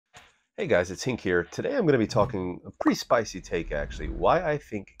Hey guys, it's Hink here. Today I'm going to be talking a pretty spicy take actually, why I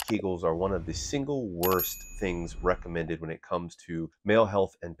think Kegels are one of the single worst things recommended when it comes to male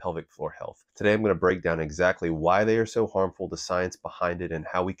health and pelvic floor health. Today I'm going to break down exactly why they are so harmful, the science behind it, and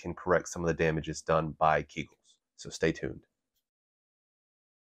how we can correct some of the damages done by Kegels. So stay tuned.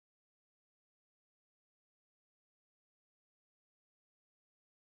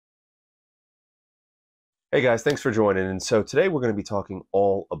 Hey guys, thanks for joining. And so today we're going to be talking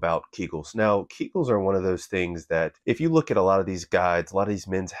all about Kegels. Now, Kegels are one of those things that if you look at a lot of these guides, a lot of these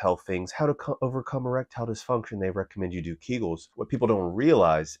men's health things, how to overcome erectile dysfunction, they recommend you do Kegels. What people don't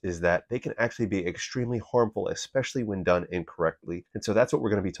realize is that they can actually be extremely harmful, especially when done incorrectly. And so that's what we're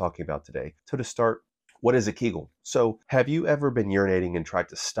going to be talking about today. So to start, what is a Kegel? So have you ever been urinating and tried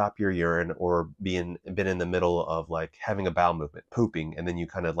to stop your urine, or been in the middle of like having a bowel movement, pooping, and then you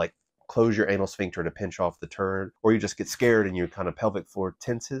kind of like close your anal sphincter to pinch off the turd, or you just get scared and your kind of pelvic floor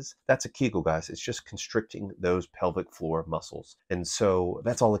tenses? That's a Kegel, guys. It's just constricting those pelvic floor muscles. And so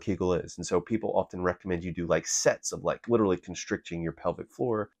that's all a Kegel is. And so people often recommend you do like sets of like literally constricting your pelvic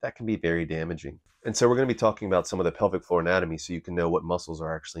floor. That can be very damaging. And so we're going to be talking about some of the pelvic floor anatomy so you can know what muscles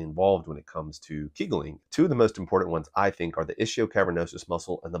are actually involved when it comes to Kegeling. Two of the most important ones, I think, are the ischiocavernous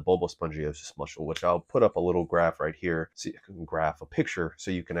muscle and the bulbospongiosus muscle, which I'll put up a little graph right here, so you can graph a picture so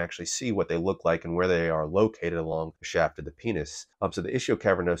you can actually see what they look like and where they are located along the shaft of the penis. So the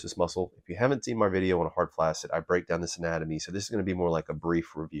ischiocavernous muscle, if you haven't seen my video on hard flaccid, I break down this anatomy. So this is going to be more like a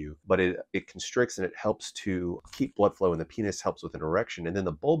brief review, but it constricts and it helps to keep blood flow in the penis, helps with an erection. And then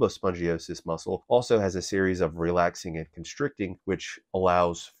the bulbospongiosus muscle also has a series of relaxing and constricting, which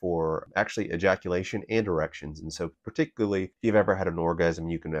allows for actually ejaculation and erections. And so particularly if you've ever had an orgasm,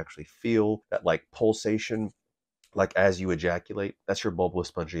 you can actually feel that like pulsation, like as you ejaculate. That's your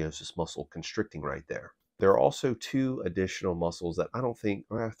bulbospongiosus muscle constricting right there. There are also two additional muscles that I don't think,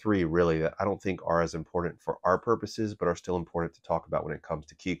 or three really, that I don't think are as important for our purposes, but are still important to talk about when it comes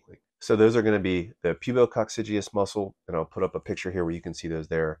to Kegling. So those are going to be the pubococcygeus muscle, and I'll put up a picture here where you can see those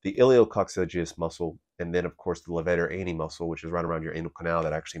there, the iliococcygeus muscle, and then of course the levator ani muscle, which is right around your anal canal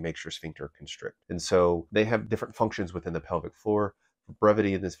that actually makes your sphincter constrict. And so they have different functions within the pelvic floor. For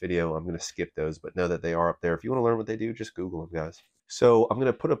brevity in this video, I'm going to skip those, but know that they are up there. If you want to learn what they do, just Google them, guys. So I'm going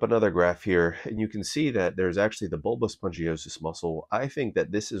to put up another graph here, and you can see that there's actually the bulbospongiosus muscle. I think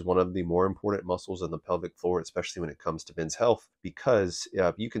that this is one of the more important muscles in the pelvic floor, especially when it comes to men's health, because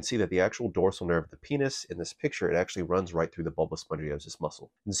you can see that the actual dorsal nerve of the penis in this picture, it actually runs right through the bulbospongiosus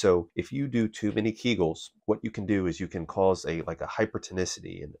muscle. And so if you do too many Kegels, what you can do is you can cause a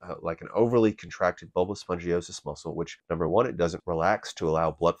hypertonicity and like an overly contracted bulbospongiosus muscle, which number one, it doesn't relax to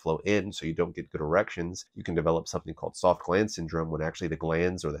allow blood flow in, so you don't get good erections. You can develop something called soft gland syndrome, when actually the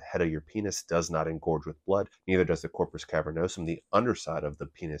glands or the head of your penis does not engorge with blood. Neither does the corpus cavernosum. The underside of the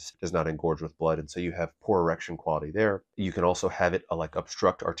penis does not engorge with blood, and so you have poor erection quality there. You can also have it like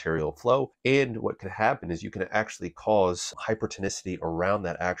obstruct arterial flow, and what can happen is you can actually cause hypertonicity around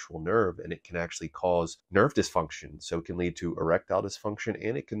that actual nerve, and it can actually cause nerve dysfunction. So it can lead to erectile dysfunction,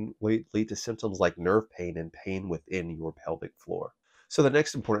 and it can lead to symptoms like nerve pain and pain within your pelvic floor. So the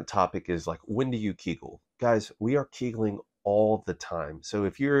next important topic is like, when do you Kegel? Guys, we are Kegeling all the time. So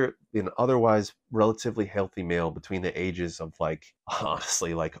if you're an otherwise relatively healthy male between the ages of like,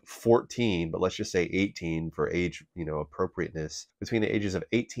 honestly, like 14, but let's just say 18 for age, appropriateness, between the ages of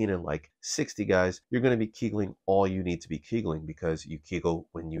 18 and like 60, guys, you're going to be Kegeling all you need to be Kegeling, because you Kegel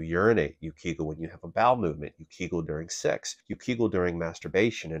when you urinate, you Kegel when you have a bowel movement, you Kegel during sex, you Kegel during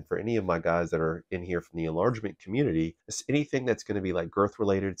masturbation. And for any of my guys that are in here from the enlargement community, it's anything that's going to be like growth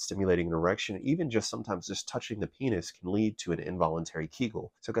related, stimulating an erection, even just sometimes just touching the penis can lead to an involuntary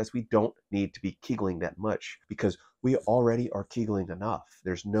Kegel. So guys, we don't need to be Kegeling that much, because we already are Kegeling enough.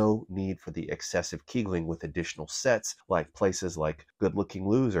 There's no need for the excessive Kegeling with additional sets, like places like Good Looking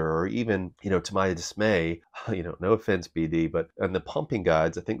Loser, or even, to my dismay, no offense, BD, but in the pumping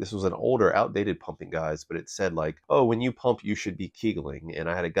guides, I think this was an older, outdated pumping guides, but it said like, oh, when you pump, you should be Kegeling. And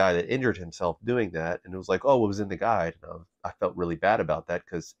I had a guy that injured himself doing that, and it was like, oh, it was in the guide. And I felt really bad about that,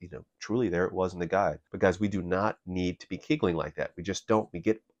 because, truly there it was in the guide. But guys, we do not need to be Kegeling like that. We just don't. We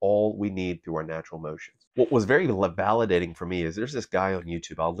get all we need through our natural motions. What was very validating for me is there's this guy on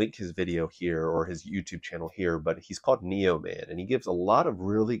YouTube. I'll link his video here, or his YouTube channel here, but he's called Neo Man, and he gives a lot of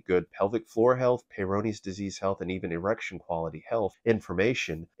really good pelvic floor health, Peyronie's disease health, and even erection quality health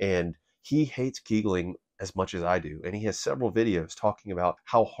information. And he hates Kegeling as much as I do. And he has several videos talking about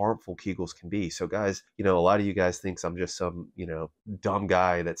how harmful Kegels can be. So guys, a lot of you guys thinks I'm just some, dumb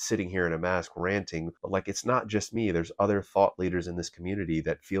guy that's sitting here in a mask ranting, but like, it's not just me. There's other thought leaders in this community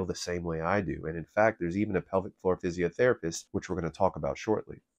that feel the same way I do. And in fact, there's even a pelvic floor physiotherapist, which we're going to talk about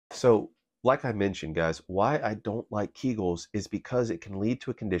shortly. So, like I mentioned, guys, why I don't like Kegels is because it can lead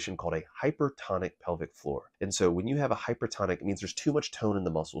to a condition called a hypertonic pelvic floor. And so when you have a hypertonic, it means there's too much tone in the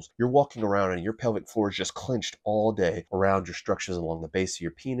muscles. You're walking around and your pelvic floor is just clenched all day around your structures along the base of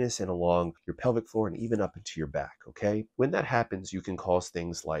your penis and along your pelvic floor and even up into your back, okay? When that happens, you can cause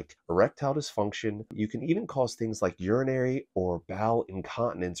things like erectile dysfunction. You can even cause things like urinary or bowel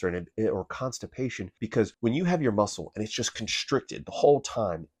incontinence or constipation, because when you have your muscle and it's just constricted the whole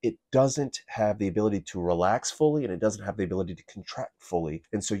time, it doesn't have the ability to relax fully and it doesn't have the ability to contract fully.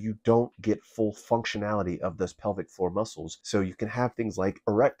 And so you don't get full functionality of those pelvic floor muscles. So you can have things like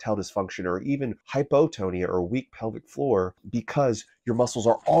erectile dysfunction or even hypotonia or weak pelvic floor because your muscles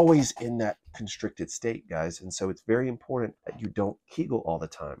are always in that constricted state, guys. And so it's very important that you don't Kegel all the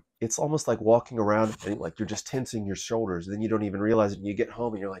time. It's almost like walking around and like you're just tensing your shoulders, and then you don't even realize it, and you get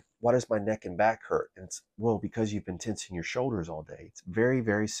home and you're like, why does my neck and back hurt? And it's, well, because you've been tensing your shoulders all day. It's very,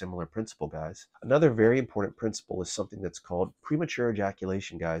 very similar principle, guys. Another very important principle is something that's called premature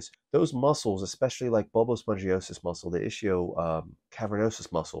ejaculation, guys. Those muscles, especially like bulbospongiosis muscle, the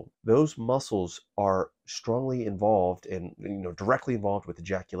ischiocavernosus muscle, those muscles are strongly involved and directly involved with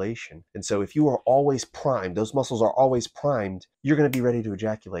ejaculation. And so if you are always primed, those muscles are always primed, you're going to be ready to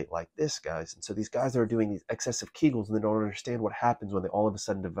ejaculate like this, guys. And so these guys that are doing these excessive Kegels and they don't understand what happens when they all of a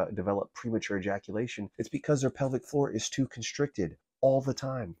sudden develop premature ejaculation, it's because their pelvic floor is too constricted all the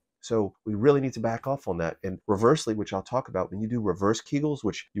time. So we really need to back off on that. And reversely, which I'll talk about, when you do reverse Kegels,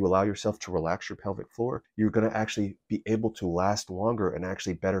 which you allow yourself to relax your pelvic floor, you're going to actually be able to last longer and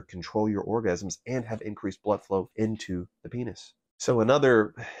actually better control your orgasms and have increased blood flow into the penis. So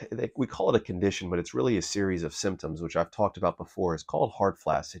another, we call it a condition, but it's really a series of symptoms, which I've talked about before. It's called hard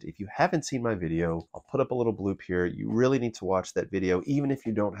flaccid. If you haven't seen my video, I'll put up a little bloop here. You really need to watch that video, even if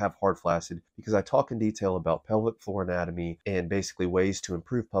you don't have hard flaccid, because I talk in detail about pelvic floor anatomy and basically ways to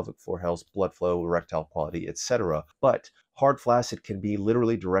improve pelvic floor health, blood flow, erectile quality, etc. But hard flaccid can be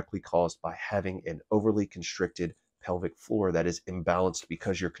literally directly caused by having an overly constricted pelvic floor that is imbalanced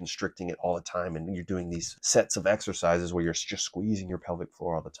because you're constricting it all the time and you're doing these sets of exercises where you're just squeezing your pelvic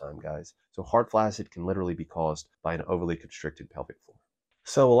floor all the time, guys. So hard flaccid can literally be caused by an overly constricted pelvic floor.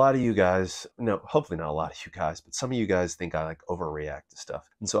 So a lot of you guys, no, hopefully not a lot of you guys, but some of you guys think I like overreact to stuff.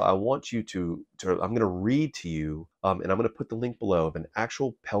 And so I want you to I'm going to read to you, and I'm going to put the link below of an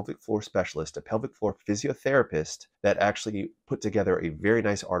actual pelvic floor specialist, a pelvic floor physiotherapist that actually put together a very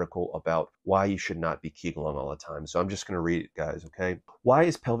nice article about why you should not be Kegeling all the time. So I'm just going to read it, guys, okay? Why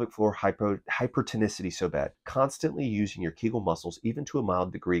is pelvic floor hypertonicity so bad? Constantly using your Kegel muscles, even to a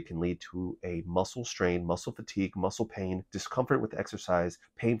mild degree, can lead to a muscle strain, muscle fatigue, muscle pain, discomfort with exercise,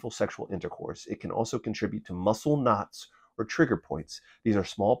 painful sexual intercourse. It can also contribute to muscle knots or trigger points. These are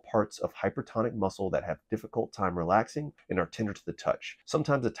small parts of hypertonic muscle that have difficult time relaxing and are tender to the touch.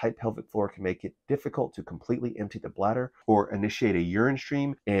 Sometimes a tight pelvic floor can make it difficult to completely empty the bladder or initiate a urine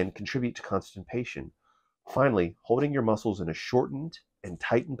stream and contribute to constipation. Finally, holding your muscles in a shortened and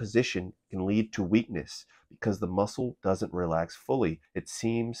tightened position can lead to weakness because the muscle doesn't relax fully. It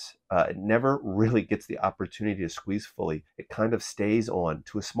seems it never really gets the opportunity to squeeze fully. It kind of stays on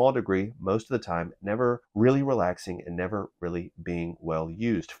to a small degree most of the time, never really relaxing and never really being well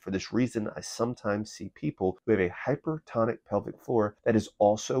used. For this reason, I sometimes see people who have a hypertonic pelvic floor that is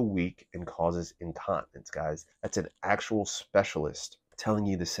also weak and causes incontinence, guys. That's an actual specialist telling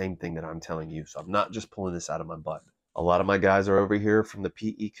you the same thing that I'm telling you. So I'm not just pulling this out of my butt. A lot of my guys are over here from the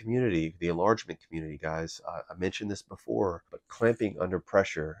PE community, the enlargement community, guys. I mentioned this before, but clamping under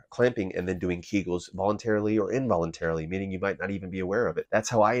pressure, clamping and then doing Kegels voluntarily or involuntarily, meaning you might not even be aware of it. That's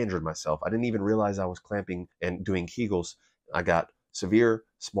how I injured myself. I didn't even realize I was clamping and doing Kegels. I got severe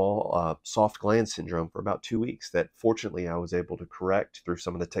small soft gland syndrome for about 2 weeks that fortunately I was able to correct through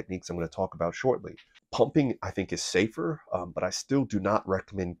some of the techniques I'm going to talk about shortly. Pumping, I think, is safer, but I still do not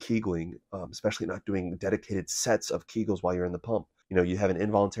recommend Kegeling, especially not doing dedicated sets of Kegels while you're in the pump. You know, you have an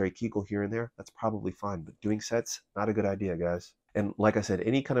involuntary Kegel here and there, that's probably fine, but doing sets, not a good idea, guys. And like I said,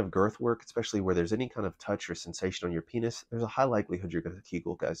 any kind of girth work, especially where there's any kind of touch or sensation on your penis, there's a high likelihood you're going to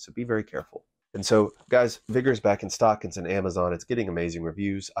Kegel, guys, so be very careful. And so, guys, Vigor's back in stock. It's on Amazon. It's getting amazing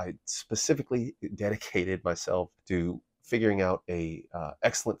reviews. I specifically dedicated myself to figuring out a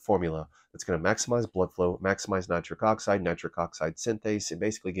excellent formula that's going to maximize blood flow, maximize nitric oxide synthase, and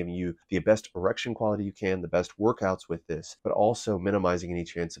basically giving you the best erection quality you can, the best workouts with this, but also minimizing any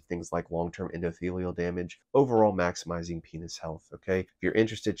chance of things like long-term endothelial damage, overall maximizing penis health, okay? If you're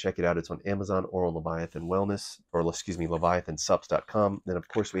interested, check it out. It's on Amazon or on Leviathan Wellness, or excuse me, LeviathanSups.com. Then, of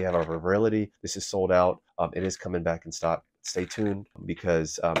course, we have our Virility. This is sold out. It is coming back in stock stay tuned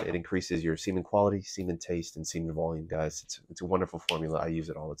because it increases your semen quality, semen taste, and semen volume, guys. It's a wonderful formula. I use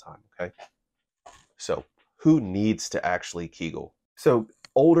it all the time, okay? So who needs to actually Kegel? So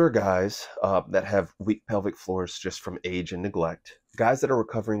older guys that have weak pelvic floors just from age and neglect, guys that are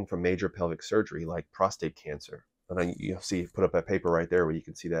recovering from major pelvic surgery like prostate cancer. And then you'll see, put up a paper right there where you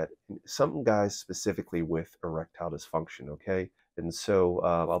can see that. Some guys specifically with erectile dysfunction, okay? And so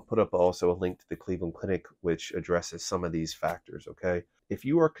I'll put up also a link to the Cleveland Clinic, which addresses some of these factors, okay? If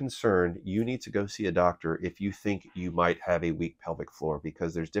you are concerned, you need to go see a doctor if you think you might have a weak pelvic floor,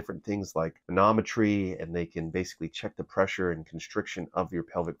 because there's different things like manometry, and they can basically check the pressure and constriction of your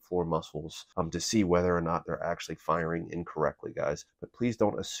pelvic floor muscles to see whether or not they're actually firing incorrectly, guys. But please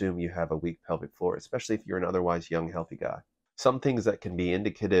don't assume you have a weak pelvic floor, especially if you're an otherwise young, healthy guy. Some things that can be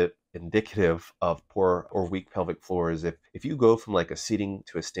indicative of poor or weak pelvic floor is if you go from like a seating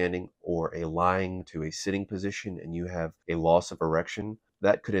to a standing or a lying to a sitting position and you have a loss of erection,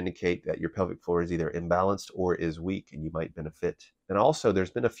 that could indicate that your pelvic floor is either imbalanced or is weak and you might benefit. And also,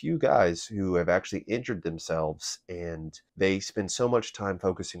 there's been a few guys who have actually injured themselves and they spend so much time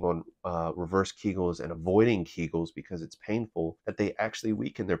focusing on reverse Kegels and avoiding Kegels because it's painful that they actually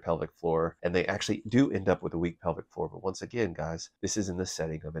weaken their pelvic floor and they actually do end up with a weak pelvic floor. But once again, guys, this is in the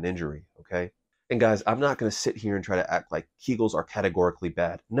setting of an injury, okay? And guys, I'm not going to sit here and try to act like Kegels are categorically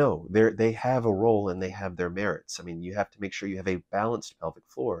bad. No, they have a role and they have their merits. I mean, you have to make sure you have a balanced pelvic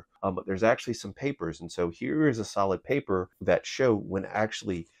floor. But there's actually some papers. And so here is a solid paper that show when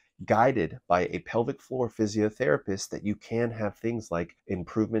actually guided by a pelvic floor physiotherapist that you can have things like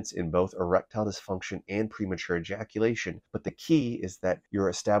improvements in both erectile dysfunction and premature ejaculation. But the key is that you're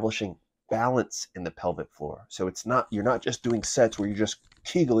establishing balance in the pelvic floor. So you're not just doing sets where you're just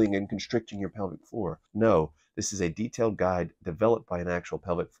Kegeling and constricting your pelvic floor. No, this is a detailed guide developed by an actual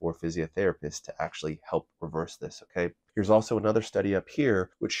pelvic floor physiotherapist to actually help reverse this, okay? Here's also another study up here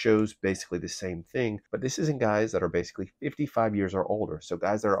which shows basically the same thing, but this is in guys that are basically 55 years or older, so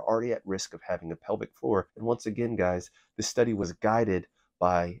guys that are already at risk of having a pelvic floor. And once again, guys, this study was guided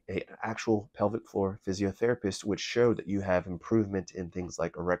by an actual pelvic floor physiotherapist, which showed that you have improvement in things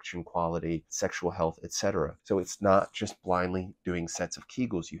like erection quality, sexual health, etc. So it's not just blindly doing sets of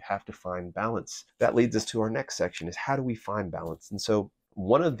Kegels. You have to find balance. That leads us to our next section, is how do we find balance? And so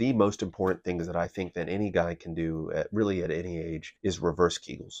one of the most important things that I think that any guy can do really at any age is reverse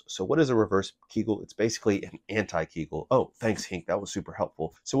Kegels. So what is a reverse Kegel? It's basically an anti-Kegel. Oh, thanks, Hink. That was super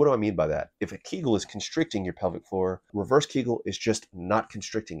helpful. So what do I mean by that? If a Kegel is constricting your pelvic floor, reverse Kegel is just not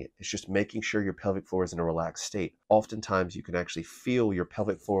constricting it. It's just making sure your pelvic floor is in a relaxed state. Oftentimes you can actually feel your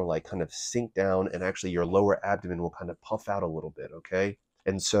pelvic floor like kind of sink down, and actually your lower abdomen will kind of puff out a little bit, okay?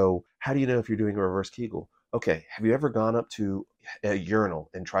 And so how do you know if you're doing a reverse Kegel? Okay, have you ever gone up to a urinal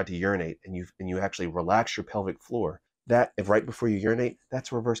and tried to urinate and you actually relax your pelvic floor? That, if right before you urinate,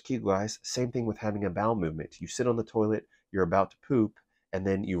 that's a reverse Kegel, guys. Same thing with having a bowel movement. You sit on the toilet, you're about to poop, and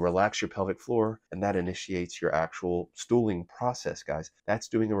then you relax your pelvic floor, and that initiates your actual stooling process, guys. That's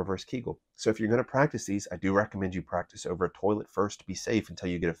doing a reverse Kegel. So if you're going to practice these, I do recommend you practice over a toilet first to be safe until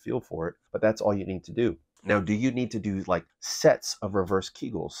you get a feel for it, but that's all you need to do. Now, do you need to do like sets of reverse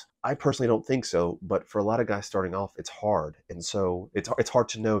Kegels? I personally don't think so, but for a lot of guys starting off, it's hard. And so it's hard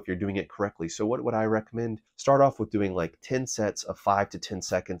to know if you're doing it correctly. So what would I recommend? Start off with doing like 10 sets of 5 to 10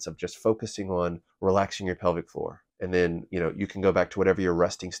 seconds of just focusing on relaxing your pelvic floor. And then, you can go back to whatever your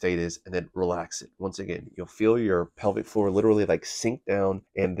resting state is and then relax it. Once again, you'll feel your pelvic floor literally like sink down,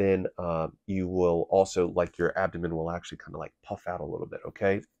 and then you will also, like, your abdomen will actually kind of like puff out a little bit,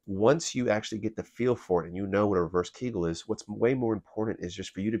 okay? Once you actually get the feel for it and you know what a reverse Kegel is, what's way more important is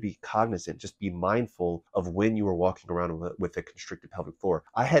just for you to be cognizant, just be mindful of when you are walking around with a constricted pelvic floor.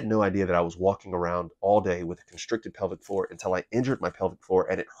 I had no idea that I was walking around all day with a constricted pelvic floor until I injured my pelvic floor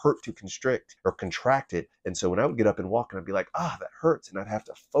and it hurt to constrict or contract it. And so when I would get up and walk, and I'd be like, that hurts. And I'd have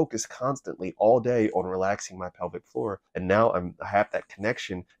to focus constantly all day on relaxing my pelvic floor. And now I have that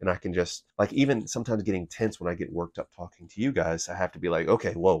connection, and I can just, like, even sometimes getting tense when I get worked up talking to you guys, I have to be like,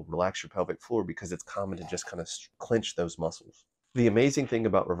 okay, whoa, relax your pelvic floor, because it's common to just kind of clench those muscles. The amazing thing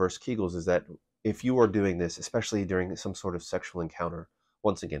about reverse Kegels is that if you are doing this, especially during some sort of sexual encounter,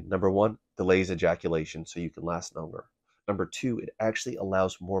 once again, number one, delays ejaculation so you can last longer. Number two, it actually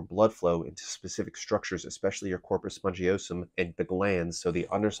allows more blood flow into specific structures, especially your corpus spongiosum and the glands, so the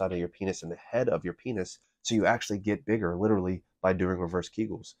underside of your penis and the head of your penis, So you actually get bigger literally by doing reverse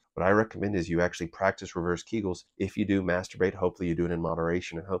Kegels. What I recommend is you actually practice reverse Kegels. If you do masturbate, hopefully you do it in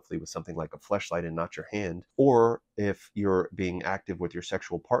moderation and hopefully with something like a fleshlight and not your hand. Or if you're being active with your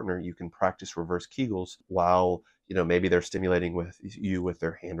sexual partner, you can practice reverse Kegels while, you know, maybe they're stimulating with you with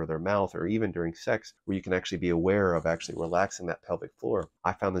their hand or their mouth, or even during sex, where you can actually be aware of actually relaxing that pelvic floor.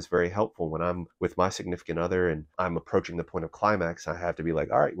 I found this very helpful when I'm with my significant other and I'm approaching the point of climax. I have to be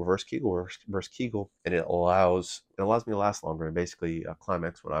like, all right, reverse Kegel, reverse Kegel, and it allows me to last longer and basically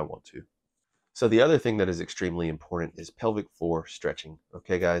climax when I want to. So the other thing that is extremely important is pelvic floor stretching.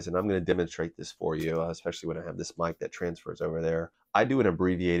 Okay, guys, and I'm going to demonstrate this for you, especially when I have this mic that transfers over there. I do an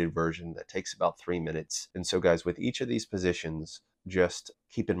abbreviated version that takes about 3 minutes. And so, guys, with each of these positions, just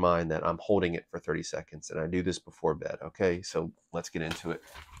keep in mind that I'm holding it for 30 seconds, and I do this before bed. Okay, so let's get into it.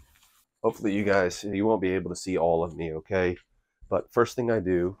 Hopefully, you won't be able to see all of me, okay? But first thing I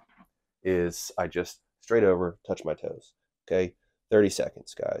do is I just straight over touch my toes. Okay, 30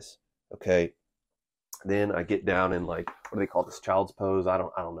 seconds, guys. Okay. Then I get down in, like, what do they call this, child's pose? I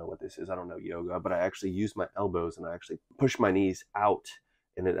don't know what this is. I don't know yoga, but I actually use my elbows and I actually push my knees out,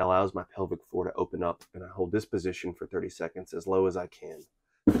 and it allows my pelvic floor to open up. And I hold this position for 30 seconds as low as I can.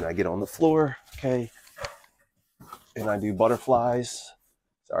 And I get on the floor, okay, and I do butterflies.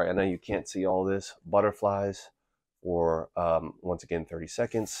 Sorry, I know you can't see all this. Butterflies for, once again, 30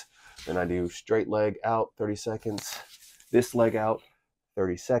 seconds. Then I do straight leg out, 30 seconds. This leg out,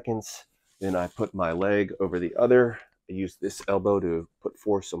 30 seconds. Then I put my leg over the other. I use this elbow to put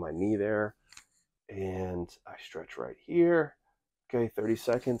force on my knee there. And I stretch right here. Okay, 30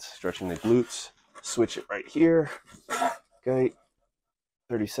 seconds, stretching the glutes. Switch it right here. Okay,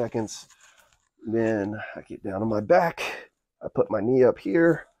 30 seconds. Then I get down on my back. I put my knee up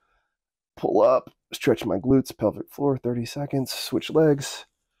here. Pull up, stretch my glutes, pelvic floor, 30 seconds. Switch legs.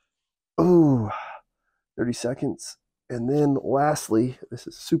 Ooh, 30 seconds. And then lastly, this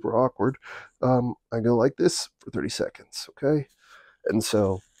is super awkward, I go like this for 30 seconds, okay? And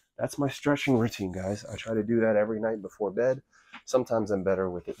so that's my stretching routine, guys. I try to do that every night before bed. Sometimes I'm better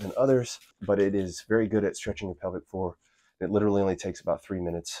with it than others, but it is very good at stretching your pelvic floor. It literally only takes about 3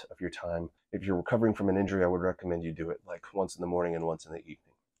 minutes of your time. If you're recovering from an injury, I would recommend you do it like once in the morning and once in the evening.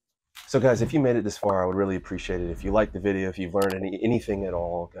 So guys, if you made it this far, I would really appreciate it. If you liked the video, if you've learned anything at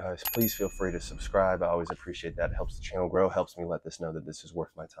all, guys, please feel free to subscribe. I always appreciate that. It helps the channel grow, helps me let this know that this is worth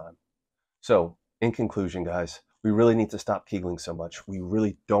my time. So in conclusion, guys, we really need to stop Kegling so much. We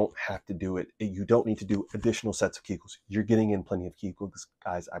really don't have to do it. You don't need to do additional sets of Kegels. You're getting in plenty of Kegels,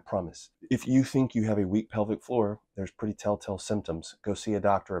 guys, I promise. If you think you have a weak pelvic floor, there's pretty telltale symptoms. Go see a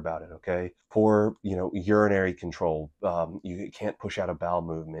doctor about it, okay? Poor, urinary control. You can't push out a bowel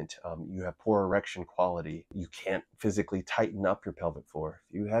movement. You have poor erection quality. You can't physically tighten up your pelvic floor.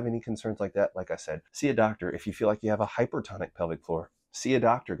 If you have any concerns like that, like I said, see a doctor. If you feel like you have a hypertonic pelvic floor, see a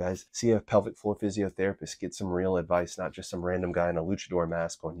doctor, guys. See a pelvic floor physiotherapist. Get some real advice, not just some random guy in a luchador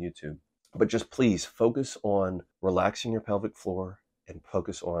mask on YouTube. But just please focus on relaxing your pelvic floor and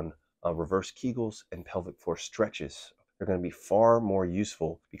focus on reverse Kegels and pelvic floor stretches. They're going to be far more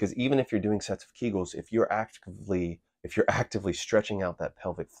useful because even if you're doing sets of Kegels, if you're actively stretching out that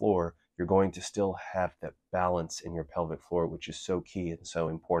pelvic floor, you're going to still have that balance in your pelvic floor, which is so key and so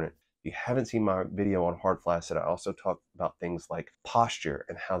important. If you haven't seen my video on hard flaccid, I also talk about things like posture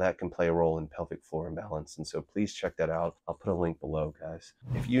and how that can play a role in pelvic floor imbalance. And so please check that out. I'll put a link below, guys.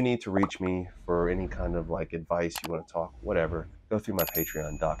 If you need to reach me for any kind of like advice, you want to talk, whatever, go through my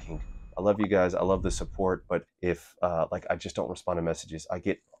Patreon, Doc King. I love you guys. I love the support. But if I just don't respond to messages, I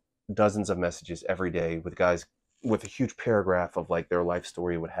get dozens of messages every day with guys with a huge paragraph of like their life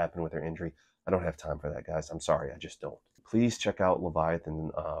story, what happened with their injury. I don't have time for that, guys. I'm sorry. I just don't. Please check out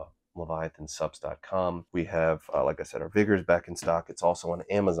LeviathanSubs.com. We have, like I said, our Vigor's back in stock. It's also on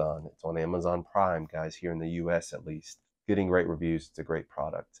Amazon. It's on Amazon Prime, guys, here in the US at least. Getting great reviews. It's a great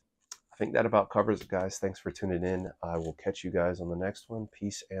product. I think that about covers it, guys. Thanks for tuning in. I will catch you guys on the next one.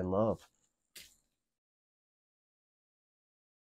 Peace and love.